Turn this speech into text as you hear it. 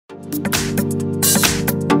Here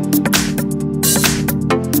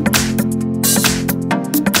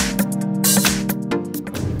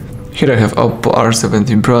I have OPPO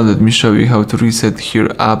R17 Pro. Let me show you how to reset here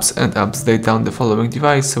apps and apps data on the following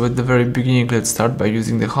device. So at the very beginning, let's start by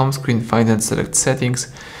using the home screen, find and select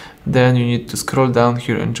settings. Then you need to scroll down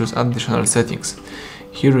here and choose additional settings.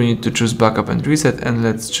 Here we need to choose backup and reset, and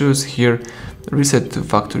let's choose here reset to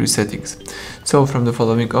factory settings. So from the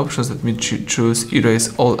following options, let me choose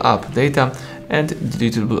erase all app data and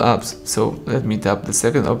deletable apps. So let me tap the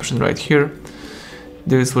second option right here.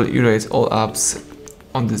 This will erase all apps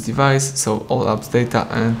on this device, so all apps data,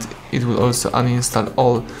 and it will also uninstall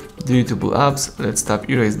all deletable apps. Let's tap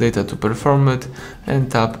erase data to perform it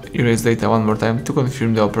and tap erase data one more time to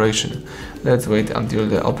confirm the operation. Let's wait until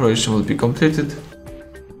the operation will be completed.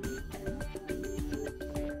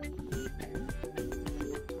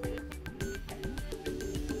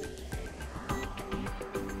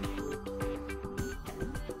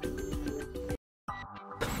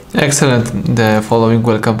 Excellent, the following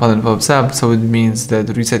welcome panel pops up, so it means that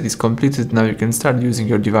the reset is completed. Now you can start using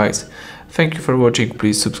your device. Thank you for watching.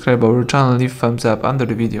 Please subscribe our channel, leave thumbs up under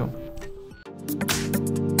the video.